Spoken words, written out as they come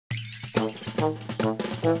Hi,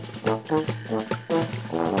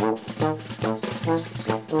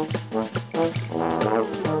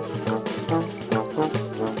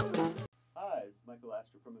 it's Michael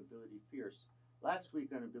Astor from Ability Fierce. Last week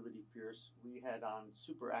on Ability Fierce, we had on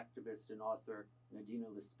super activist and author Nadina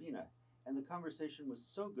LaSpina, and the conversation was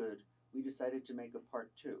so good, we decided to make a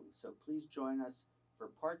part two. So please join us for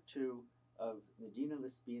part two of Nadina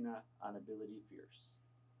LaSpina on Ability Fierce.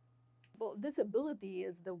 Well, disability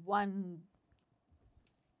is the one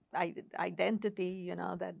identity, you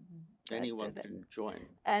know, that Anyone can join.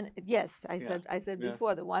 And yes, I said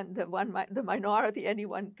before, the minority,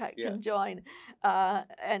 anyone can join,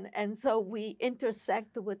 and so we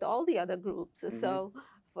intersect with all the other groups. So,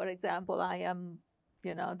 for example, I am,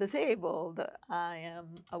 you know, disabled. I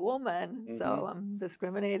am a woman, so I'm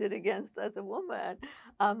discriminated against as a woman.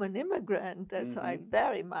 I'm an immigrant, so I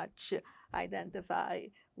very much identify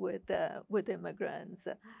with immigrants,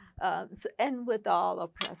 and with all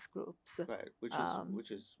oppressed groups. Right, which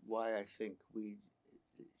is why I think we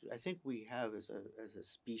have as a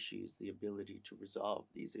species the ability to resolve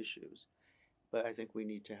these issues. But I think we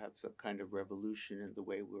need to have a kind of revolution in the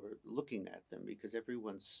way we're looking at them, because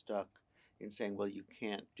everyone's stuck in saying, well, you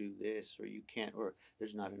can't do this, or you can't, or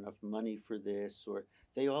there's not enough money for this, or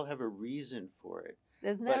they all have a reason for it.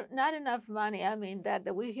 There's not enough money. I mean,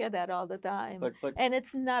 that we hear that all the time. And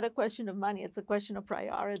it's not a question of money. It's a question of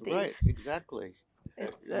priorities. Right, exactly.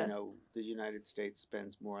 You know, the United States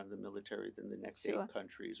spends more on the military than the next 8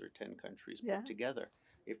 countries or 10 countries put together.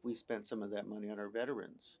 If we spent some of that money on our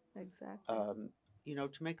veterans, you know,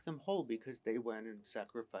 to make them whole, because they went and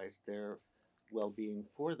sacrificed their well-being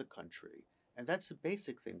for the country. And that's a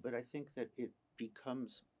basic thing. But I think that it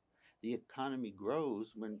becomes, the economy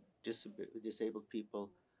grows when disabled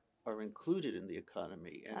people are included in the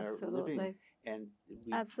economy and are living, and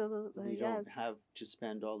we don't have to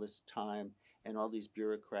spend all this time and all these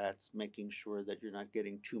bureaucrats making sure that you're not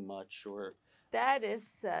getting too much. Or that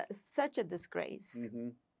is such a disgrace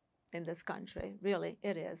in this country. Really,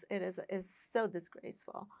 it is. It is so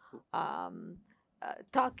disgraceful.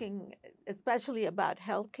 Talking especially about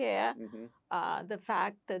healthcare, the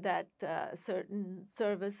fact that certain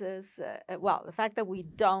services, the fact that we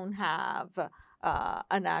don't have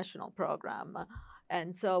a national program,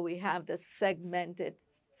 and so we have this segmented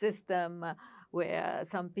system where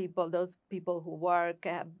some people, those people who work,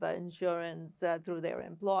 have insurance through their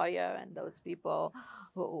employer, and those people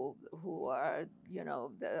who are, you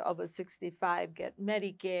know, over 65 get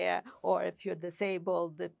Medicare, or if you're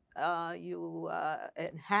disabled, you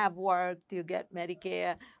and have worked, you get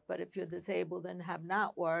Medicare. But if you're disabled and have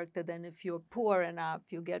not worked, then if you're poor enough,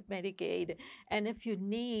 you get Medicaid. And if you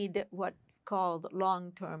need what's called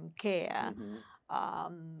long-term care,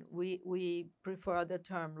 we prefer the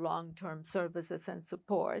term long-term services and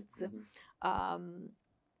supports.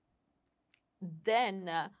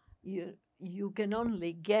 Then you can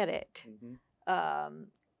only get it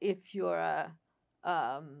if you're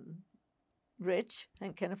rich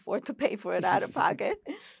and can afford to pay for it out of pocket,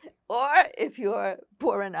 or if you're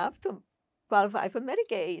poor enough to qualify for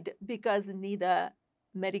Medicaid, because neither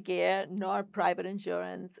Medicare nor private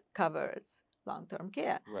insurance covers long-term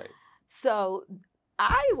care. Right. So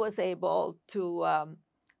I was able to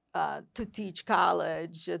teach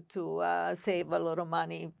college, to save a little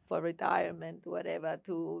money for retirement, whatever,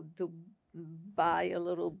 to buy a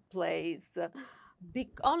little place,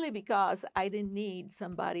 only because I didn't need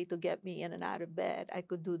somebody to get me in and out of bed. I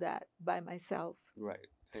could do that by myself. Right.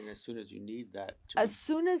 And as soon as you need that. As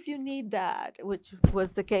soon as you need that, which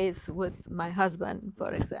was the case with my husband,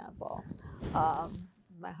 for example.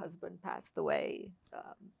 My husband passed away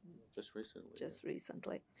just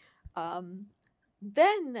recently.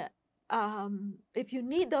 Then, if you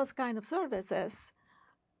need those kind of services,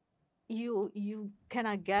 you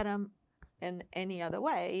cannot get them in any other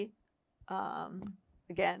way.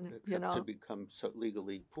 Again, except you know, to become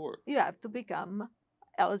legally poor. You have to become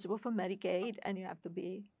eligible for Medicaid, and you have to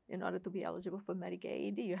be, in order to be eligible for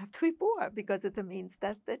Medicaid, you have to be poor, because it's a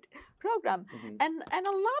means-tested program. And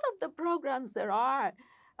a lot of the programs there are,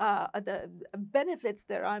 the benefits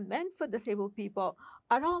that are meant for disabled people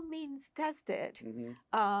are all means-tested.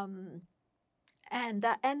 And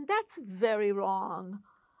that's very wrong.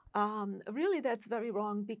 Really, that's very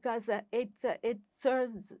wrong, because it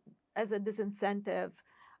serves as a disincentive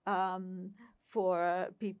for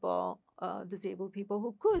people, disabled people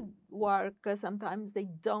who could work. Sometimes they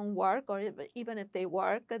don't work, or even if they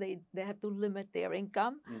work, they have to limit their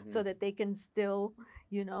income so that they can still,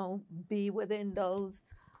 you know, be within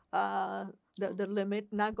those the limit,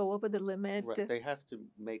 not go over the limit. Right. They have to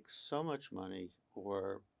make so much money,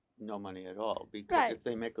 or no money at all, because if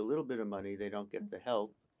they make a little bit of money, they don't get the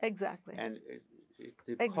help. Exactly. And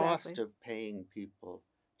the cost of paying people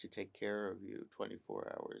to take care of you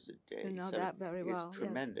 24 hours a day that very well. is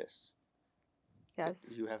tremendous.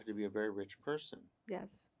 Yes. You have to be a very rich person.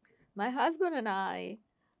 Yes. My husband and I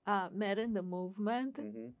met in the movement.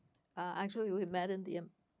 Actually, we met in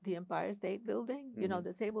the Empire State Building. You know,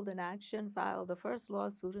 Disabled in Action filed the first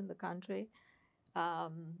lawsuit in the country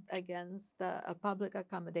against a public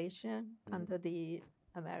accommodation under the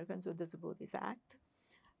Americans with Disabilities Act.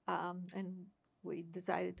 And we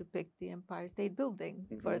decided to pick the Empire State Building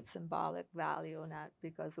for its symbolic value, not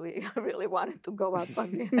because we really wanted to go up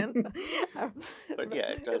on the end. But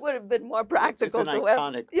yeah, it would have been more practical. It's an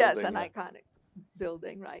iconic building. Yes, an iconic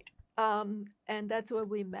building, right. And that's where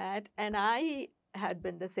we met. And I had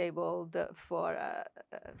been disabled for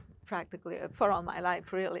practically for all my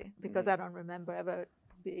life, really, because I don't remember ever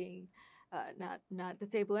being not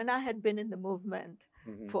disabled. And I had been in the movement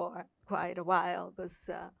for quite a while, because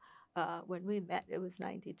when we met, it was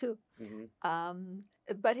 92.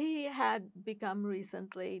 But he had become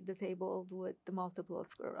recently disabled with multiple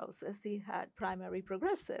sclerosis. He had primary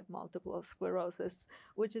progressive multiple sclerosis,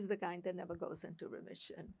 which is the kind that never goes into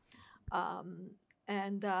remission.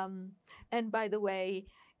 And by the way,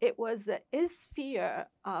 it was his fear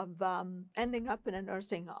of ending up in a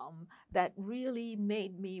nursing home that really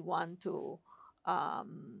made me want to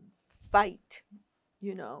fight,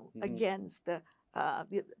 against to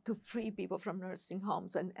free people from nursing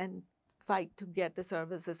homes and fight to get the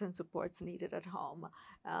services and supports needed at home.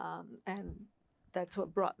 And that's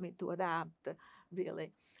what brought me to ADAPT,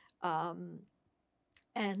 really. And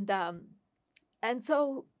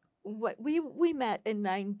so we met in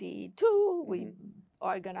 92. We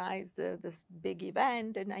organized this big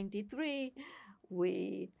event in 93.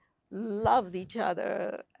 We loved each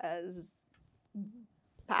other as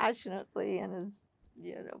passionately and as,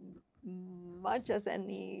 much as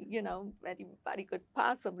anybody could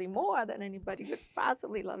possibly, more than anybody could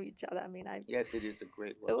possibly love each other. I mean, yes, it is a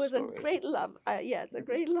great love story. It was a great love. Yes, a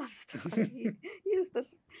great love story.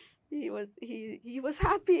 He was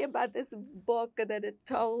happy about this book that it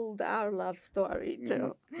told our love story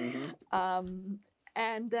too.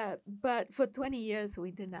 But for 20 years we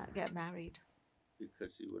did not get married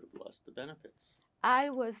because you would have lost the benefits. I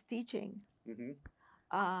was teaching.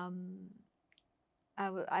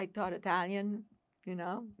 I taught Italian,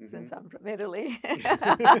 since I'm from Italy,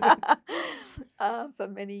 for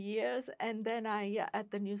many years. And then at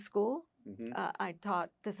the new school, I taught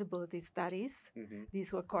disability studies.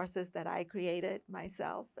 These were courses that I created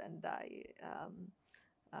myself, and I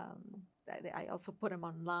also put them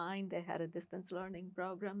online. They had a distance learning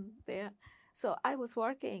program there. So I was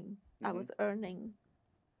working. I was earning.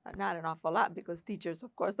 Not an awful lot, because teachers,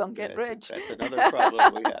 of course, don't get rich. That's another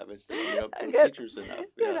problem we have, is that you don't pay teachers enough.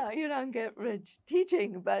 You don't get rich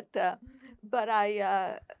teaching, but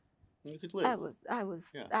I. You could live. I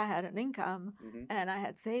had an income, and I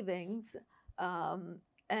had savings,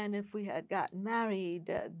 and if we had gotten married,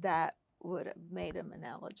 that would have made him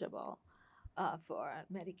ineligible for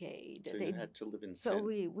Medicaid. So you had to live in sin. So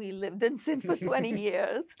we lived in sin for 20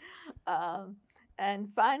 years.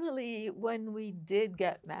 And finally, when we did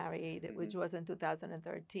get married, which was in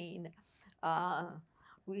 2013,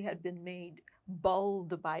 we had been made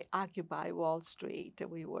bold by Occupy Wall Street.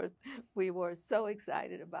 We were so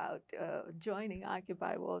excited about joining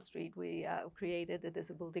Occupy Wall Street. We created the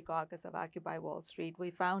Disability Caucus of Occupy Wall Street.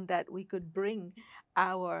 We found that we could bring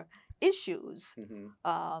our issues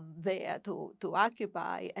there to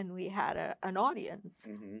Occupy, and we had an audience.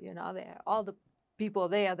 There, all the people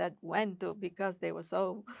there that went to, because they were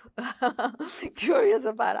so curious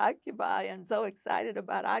about Occupy and so excited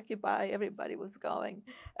about Occupy. Everybody was going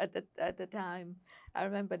at the time. I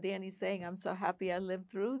remember Danny saying, "I'm so happy I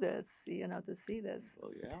lived through this, to see this."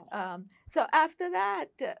 Oh yeah. So after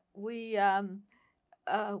that, we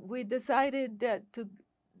decided to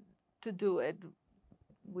do it.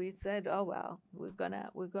 We said, "Oh well, we're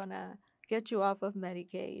gonna get you off of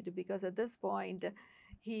Medicaid," because at this point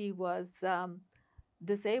he was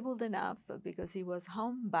disabled enough, because he was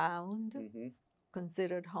homebound,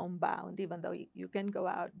 considered homebound, even though you can go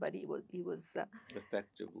out, but he was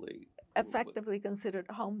effectively considered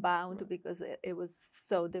homebound, because it was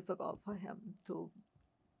so difficult for him to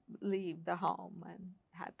leave the home, and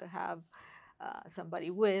had to have somebody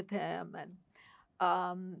with him,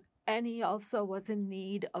 and he also was in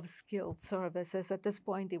need of skilled services. At this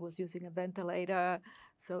point, he was using a ventilator,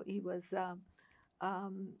 so he was.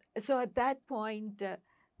 So at that point,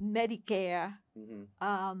 Medicare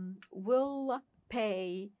will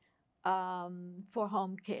pay for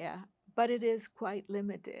home care, but it is quite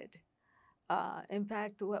limited. In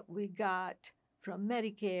fact, what we got from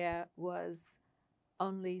Medicare was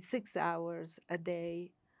only 6 hours a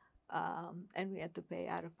day, and we had to pay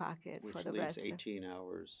out of pocket for the rest. Which leaves 18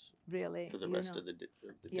 hours really, for the rest of the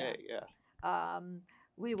yeah. day, yeah.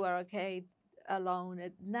 We were okay alone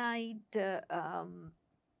at night.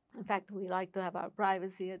 In fact, we like to have our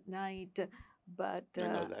privacy at night, but I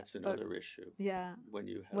know that's another issue. Yeah, when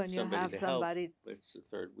you have somebody to help, it's the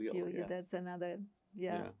third wheel. Yeah, that's another.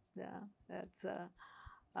 Yeah. That's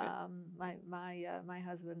my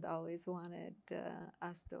husband always wanted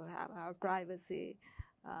us to have our privacy,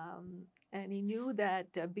 and he knew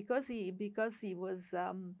that because he was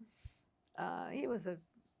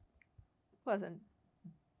wasn't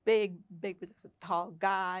big, but was a tall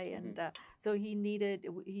guy, and so he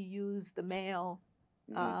used the male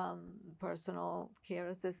personal care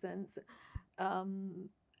assistants,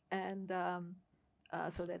 and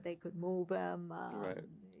so that they could move him. Right.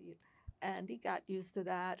 And he got used to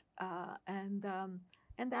that, and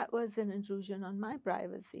that was an intrusion on my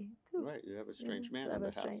privacy too. Right, you have a strange man in the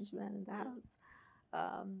house. Have a strange man in the house.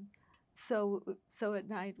 So at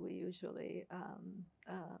night we usually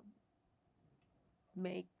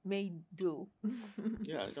make do.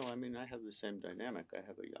 Yeah, no, I mean I have the same dynamic. I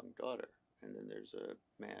have a young daughter, and then there's a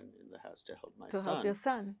man in the house to help my son. To help your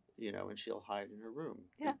son. You know, and she'll hide in her room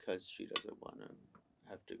because she doesn't want to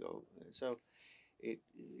have to go. So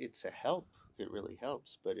it's a help. It really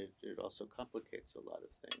helps, but it also complicates a lot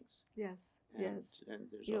of things. Yes, and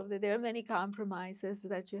there's there are many compromises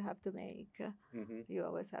that you have to make. You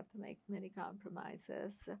always have to make many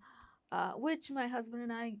compromises, which my husband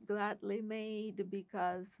and I gladly made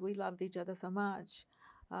because we loved each other so much.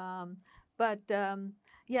 But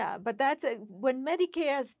that's when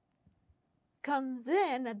Medicare comes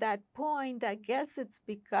in at that point. I guess it's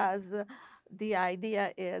because the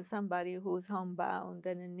idea is somebody who's homebound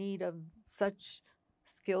and in need of such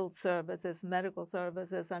skilled services, medical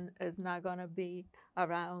services, and is not going to be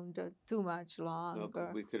around too much longer.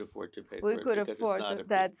 No, we could afford to pay we for it. We could afford it.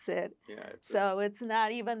 That's it. Yeah. So it's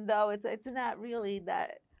not, even though it's not really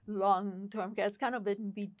that long-term care. It's kind of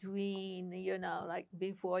in between, like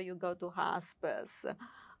before you go to hospice.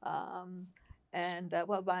 And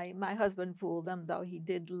well, my husband fooled him, though he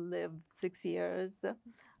did live 6 years.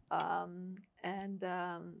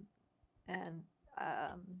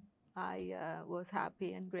 I was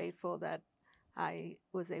happy and grateful that I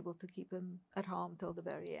was able to keep him at home till the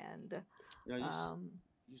very end. Now,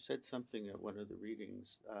 you said something at one of the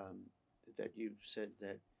readings that you said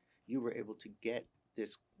that you were able to get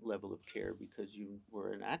this level of care because you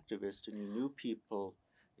were an activist and you knew people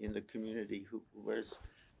in the community who, whereas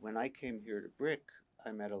when I came here to BRIC,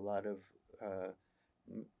 I met a lot of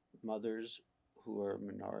mothers who are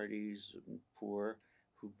minorities and poor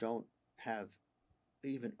who don't have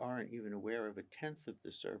aren't even aware of a tenth of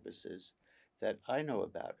the services that I know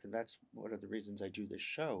about. And that's one of the reasons I do this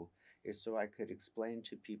show, is so I could explain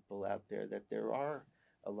to people out there that there are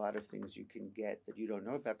a lot of things you can get that you don't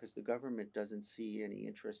know about because the government doesn't see any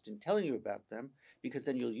interest in telling you about them, because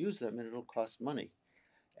then you'll use them and it'll cost money.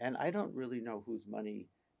 And I don't really know whose money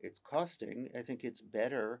it's costing. I think it's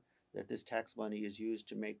better that this tax money is used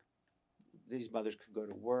to make these mothers could go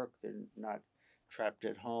to work. They're not trapped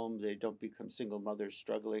at home. They don't become single mothers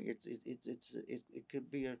struggling. It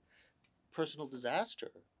could be a personal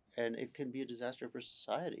disaster, and it can be a disaster for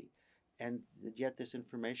society. And yet this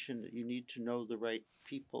information, you need to know the right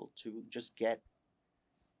people to just get.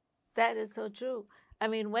 That is so true. I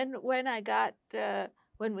mean, when we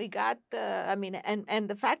got I mean, and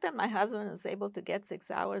the fact that my husband was able to get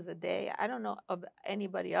 6 hours a day, I don't know of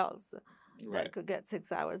anybody else that could get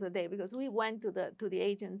 6 hours a day, because we went to the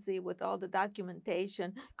agency with all the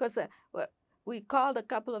documentation, because we called a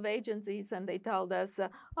couple of agencies and they told us,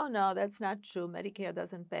 oh no, that's not true. Medicare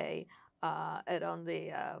doesn't pay. It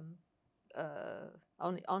only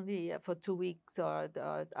for 2 weeks or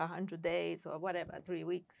 100 days or whatever, 3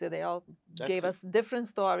 weeks. So they all gave us different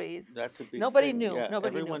stories. That's a big Nobody thing. knew. Yeah,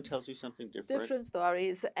 Nobody everyone knew. tells you something different. Different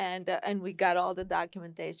stories, and we got all the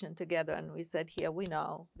documentation together, and we said, here, we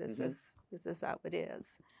know this is how it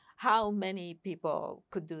is. How many people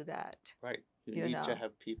could do that? Right. You need to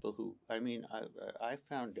have people who, I mean, I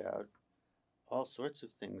found out all sorts of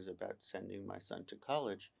things about sending my son to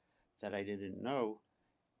college that I didn't know,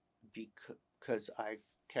 because I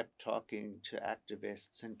kept talking to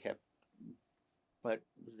activists and but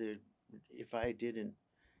if I didn't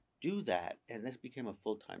do that, and this became a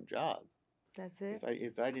full-time job. That's it.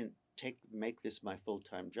 If I didn't make this my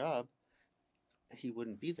full-time job, he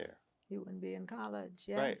wouldn't be there. He wouldn't be in college.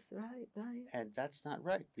 Yes, right. And that's not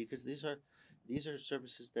right, because these are, These are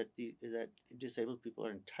services that that disabled people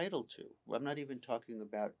are entitled to. Well, I'm not even talking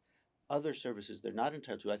about other services they're not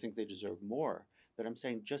entitled to. I think they deserve more. But I'm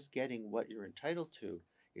saying just getting what you're entitled to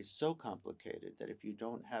is so complicated that if you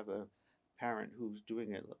don't have a parent who's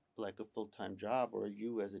doing it like a full-time job, or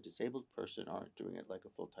you as a disabled person aren't doing it like a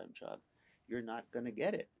full-time job, you're not going to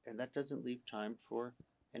get it. And that doesn't leave time for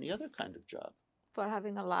any other kind of job. For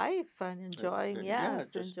having a life and enjoying, Yeah,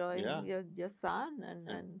 yes, just, enjoying yeah. your son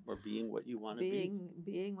Or being what you want to be.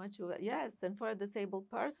 being what you, yes. And for a disabled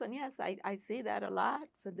person, yes, I see that a lot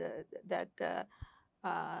for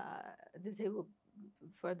uh, disabled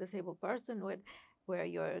for a disabled person where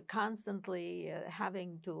you're constantly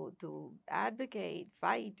having to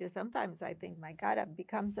fight. Sometimes I think, my God, I've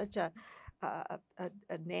become such a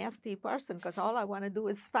nasty person because all I want to do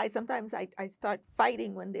is fight. Sometimes I start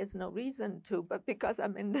fighting when there's no reason to, but because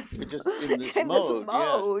I'm in this You're just in this in this mode.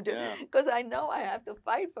 mode, Yeah. because I know I have to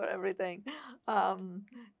fight for everything, and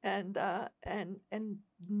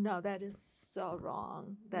no, that is so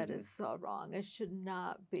wrong. That is so wrong. It should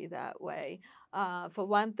not be that way. For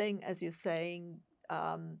one thing, as you're saying,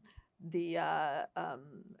 the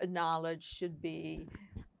knowledge should be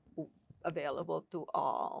available to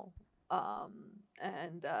all, um,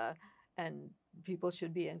 and and people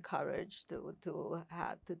should be encouraged to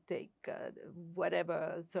have to take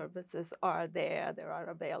whatever services are there that are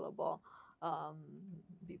available. Um,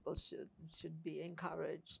 People should be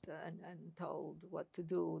encouraged and told what to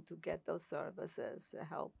do to get those services,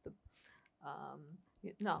 help the um,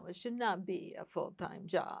 no, it should not be a full-time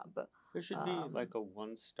job. There should be like a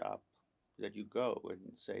one stop that you go and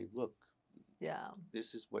say, look, Yeah,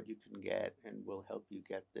 this is what you can get, and we'll help you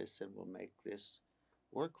get this, and we'll make this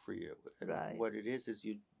work for you. And right. what it is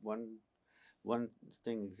you one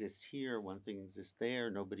thing exists here, one thing exists there.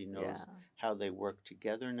 Nobody knows Yeah, how they work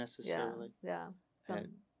together yeah, necessarily. yeah. And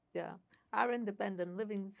Yeah. Our independent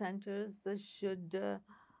living centers should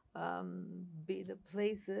be the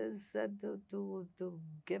places to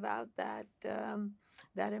give out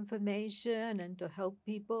that information and to help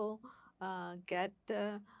people get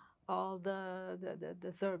all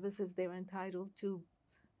the services they're entitled to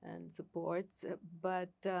and supports. But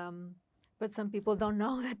some people don't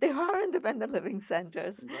know that there are independent living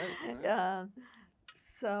centers. right,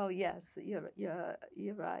 So yes,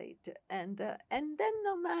 you're right. And then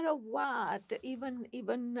no matter what, even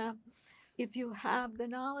if you have the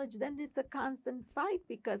knowledge, then it's a constant fight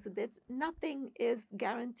because nothing is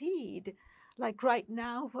guaranteed. Like right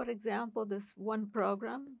now, for example, this one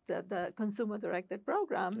program, the consumer directed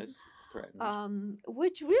program, it's threatened.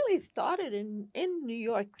 which really started in New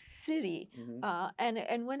York City. Mm-hmm.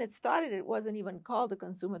 And when it started, it wasn't even called a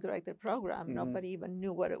consumer directed program. Mm-hmm. Nobody even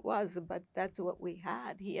knew what it was, but that's what we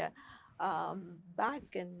had here back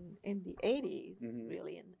in the 80s,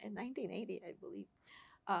 really, in 1980, I believe.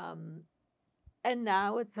 And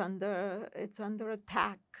now it's under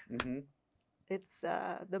attack. It's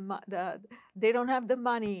they don't have the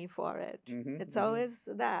money for it. It's always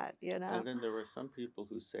that, And then there were some people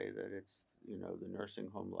who say that it's the nursing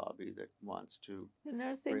home lobby that wants to the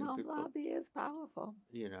nursing home people, lobby is powerful.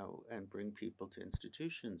 And bring people to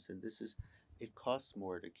institutions, and it costs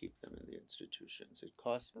more to keep them in the institutions. It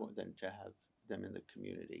costs more than to have them in the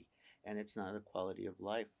community, and it's not a quality of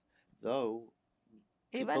life, though.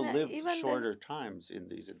 People live shorter times in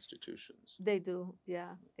these institutions. They do,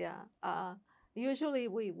 yeah, yeah. Usually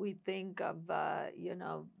we think of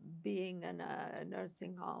being in a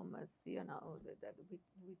nursing home as that we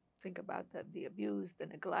think about the abuse, the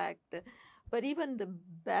neglect, but even the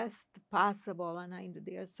best possible. And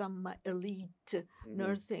there are some elite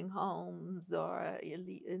nursing homes or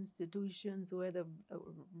elite institutions where the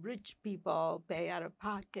rich people pay out of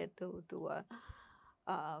pocket to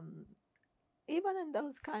even in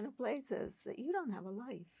those kind of places, you don't have a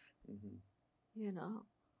life.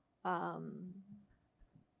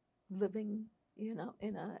 Living,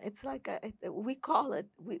 it's like we call it.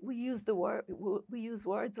 We use the word. We use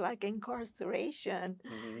words like incarceration.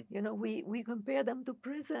 We compare them to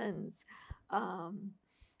prisons, and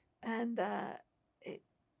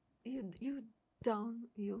you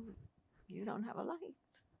don't have a life.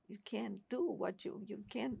 You can't do what you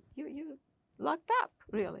can't. You're locked up.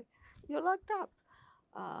 Really, you're locked up.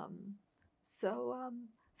 So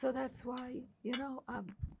that's why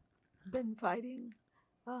I've been fighting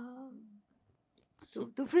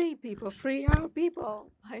to free people, free our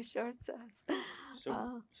people. My shirt says.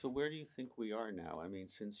 So where do you think we are now? I mean,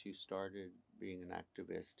 since you started being an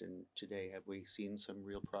activist, and today, have we seen some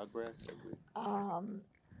real progress?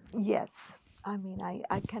 Yes. I mean,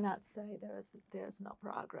 I cannot say there's no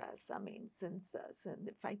progress. I mean, since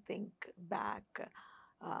if I think back,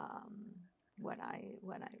 when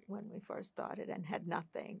we first started and had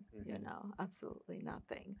nothing, you know, absolutely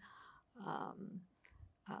nothing.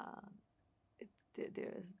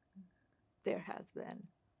 There has been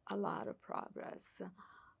a lot of progress.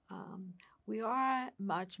 We are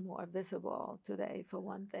much more visible today, for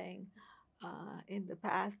one thing. In the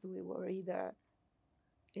past, we were either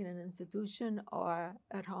in an institution or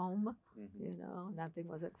at home. You know, nothing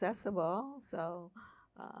was accessible. So,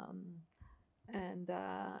 and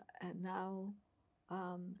now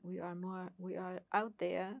we are out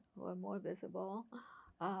there. We're more visible.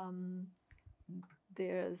 Um,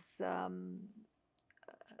 there's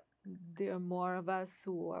there are more of us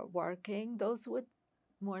who are working. Those with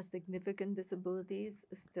more significant disabilities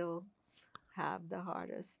still have the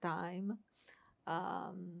hardest time.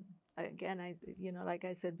 Again, like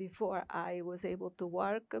I said before, I was able to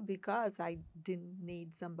work because I didn't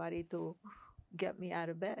need somebody to get me out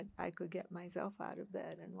of bed. I could get myself out of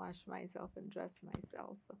bed and wash myself and dress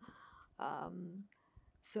myself.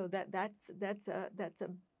 So that's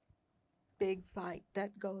a big fight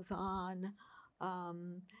that goes on. Uh,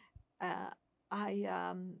 I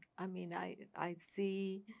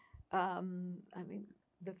see.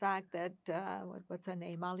 The fact that what's her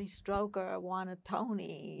name, Ali Stroker, won a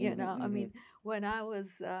Tony. You know, I mean, when I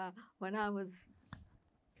was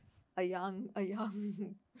a young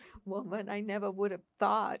woman, I never would have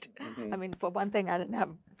thought. I mean, for one thing, I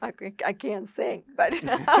can't sing, but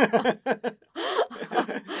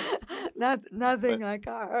nothing like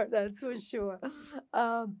her, that's for sure.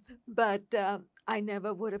 But I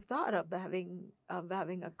never would have thought of having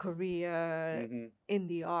a career in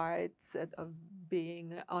the arts, of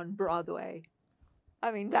being on Broadway.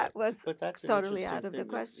 I mean, that was totally out of the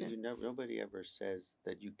question. Nobody ever says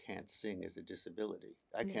that you can't sing as a disability.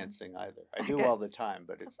 I can't sing either. I do all the time,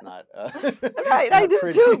 but it's not. Right, I do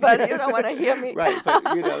pretty. Too, but you don't want to hear me. Right, but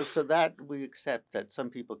so that we accept that some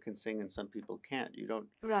people can sing and some people can't. You don't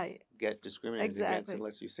get discriminated against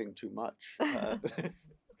unless you sing too much.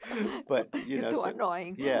 But you're too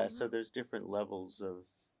annoying. Yeah, so there's different levels of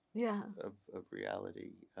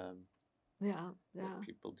reality. That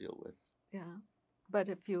people deal with. Yeah. But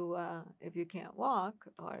if you can't walk,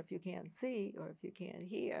 or if you can't see, or if you can't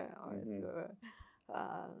hear, or if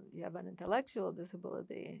you have an intellectual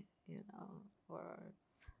disability, or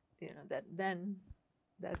then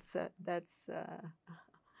that's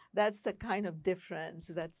the kind of difference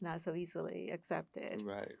that's not so easily accepted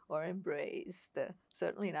or embraced.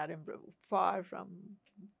 Certainly not far from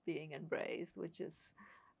being embraced, which is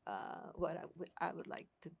what I would like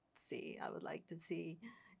to see. I would like to see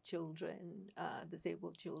children,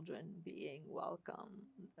 disabled children, being welcome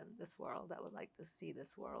in this world. I would like to see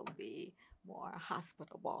this world be more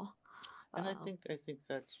hospitable. And I think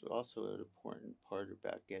that's also an important part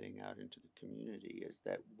about getting out into the community, is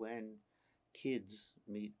that when kids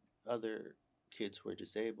meet other kids who are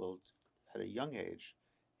disabled at a young age,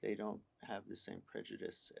 they don't have the same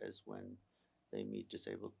prejudice as when they meet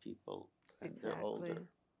disabled people and they're older.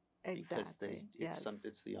 Exactly. Because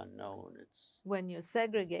it's the unknown. It's when you're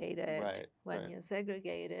segregated. You're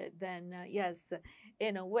segregated, then yes,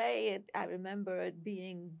 in a way, I remember it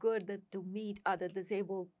being good to meet other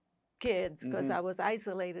disabled kids, because I was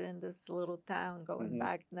isolated in this little town. Going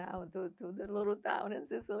back now to the little town in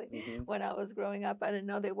Sicily, when I was growing up, I didn't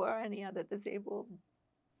know there were any other disabled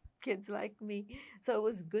kids like me. So it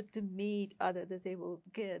was good to meet other disabled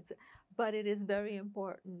kids. But it is very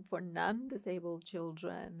important for non-disabled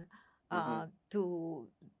children to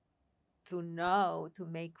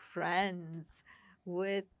make friends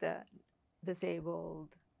with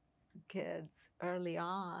disabled kids early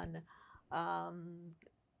on.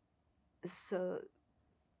 So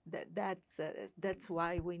that's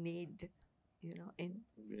why we need,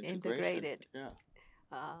 integrated. Yeah.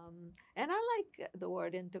 And I like the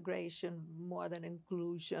word integration more than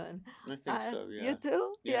inclusion. I think so, yeah. You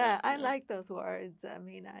too? Yeah, I like those words. I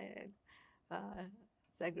mean,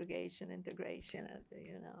 segregation, integration,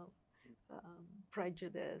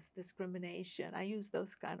 prejudice, discrimination. I use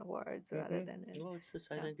those kind of words rather than. Well,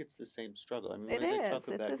 I think it's the same struggle. I mean, when they talk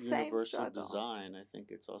about universal design, I think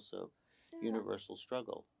it's also universal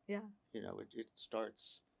struggle. Yeah. It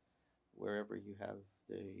starts wherever you have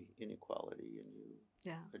the inequality and you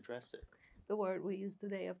address it. The word we use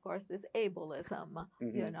today, of course, is ableism,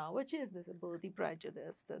 which is disability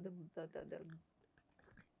prejudice. The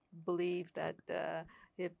belief that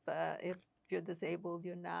if you're disabled,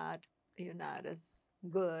 you're not as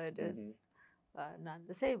good as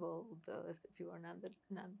non-disabled. If you are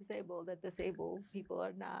non-disabled, that disabled people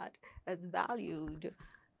are not as valued.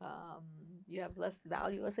 You have less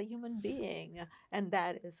value as a human being, and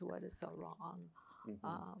that is what is so wrong.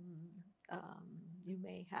 you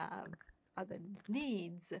may have other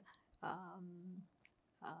needs,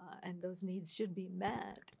 and those needs should be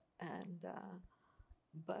met. And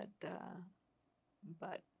but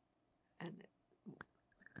and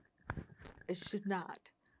it should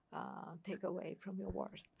not take away from your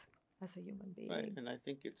worth as a human being. Right, and I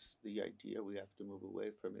think it's the idea we have to move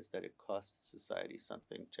away from is that it costs society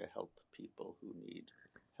something to help people who need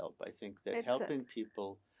help. I think that helping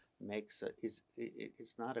people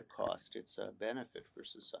it's not a cost; it's a benefit for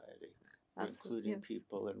society. We're including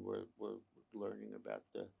people, and we're learning about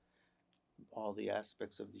all the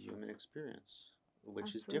aspects of the human experience,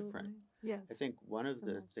 which is different. Yes, I think one of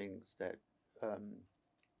the things that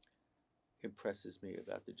impresses me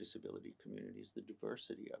about the disability community is the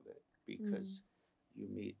diversity of it, because you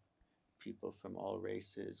meet people from all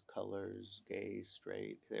races, colors, gay,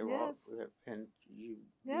 straight, and you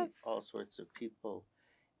meet all sorts of people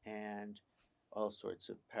and all sorts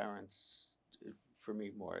of parents. For me,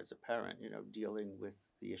 more as a parent, dealing with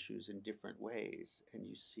the issues in different ways, and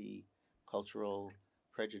you see cultural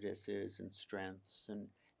prejudices and strengths, and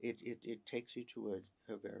it takes you to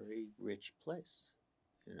a very rich place,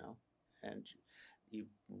 and you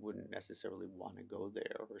wouldn't necessarily want to go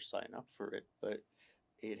there or sign up for it, but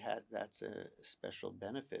that's a special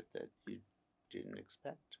benefit that you didn't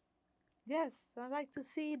expect. Yes, I like to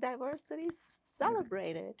see diversity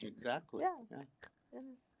celebrated. Exactly. Yeah.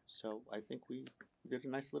 So I think we did a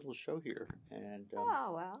nice little show here, and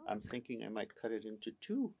I'm thinking I might cut it into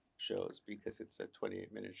 2 shows because it's a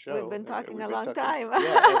 28-minute show. We've been talking a long time.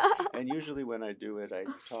 Yeah, and usually when I do it, I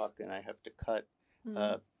talk and I have to cut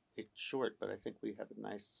it's short, but I think we have a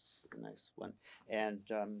nice one. And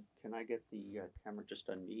can I get the camera just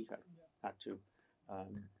on me? Not to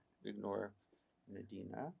ignore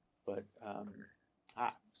Nadina, but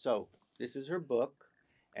so this is her book.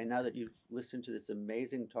 And now that you've listened to this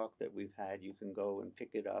amazing talk that we've had, you can go and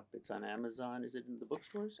pick it up. It's on Amazon. Is it in the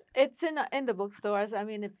bookstores? It's in the bookstores. I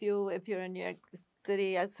mean, if you're in New York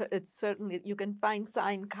City, it's certainly, you can find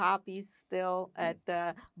signed copies still at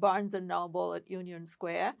Barnes and Noble at Union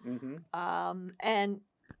Square, and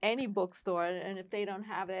any bookstore. And if they don't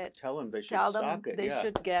have it, tell them they should stock it. They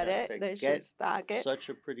should get it. They should stock it. Such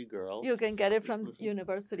a pretty girl. You can get it from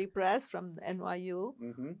University Press, from NYU,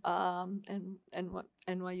 and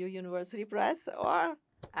NYU University Press, or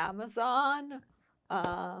Amazon.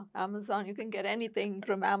 Amazon, you can get anything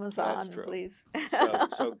from Amazon, please.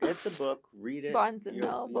 so get the book, read it. Barnes and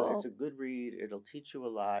Noble. It's a good read. It'll teach you a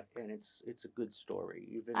lot, and it's a good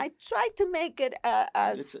story. I tried to make it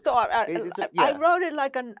a story. I wrote it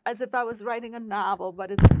as if I was writing a novel, but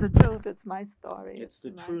it's the truth. It's my story. It's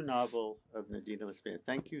the true novel of Nadina LaSpina.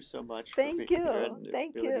 Thank you so much. Thank you.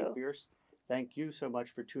 Thank you. Fierce. Thank you so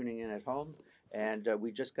much for tuning in at home. And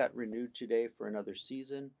we just got renewed today for another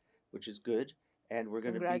season, which is good. And we're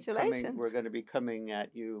going to be coming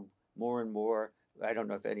at you more and more. I don't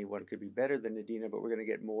know if anyone could be better than Nadina, but we're going to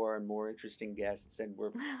get more and more interesting guests, and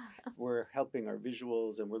we're helping our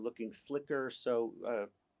visuals, and we're looking slicker. So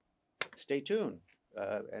stay tuned,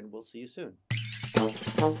 and we'll see you soon.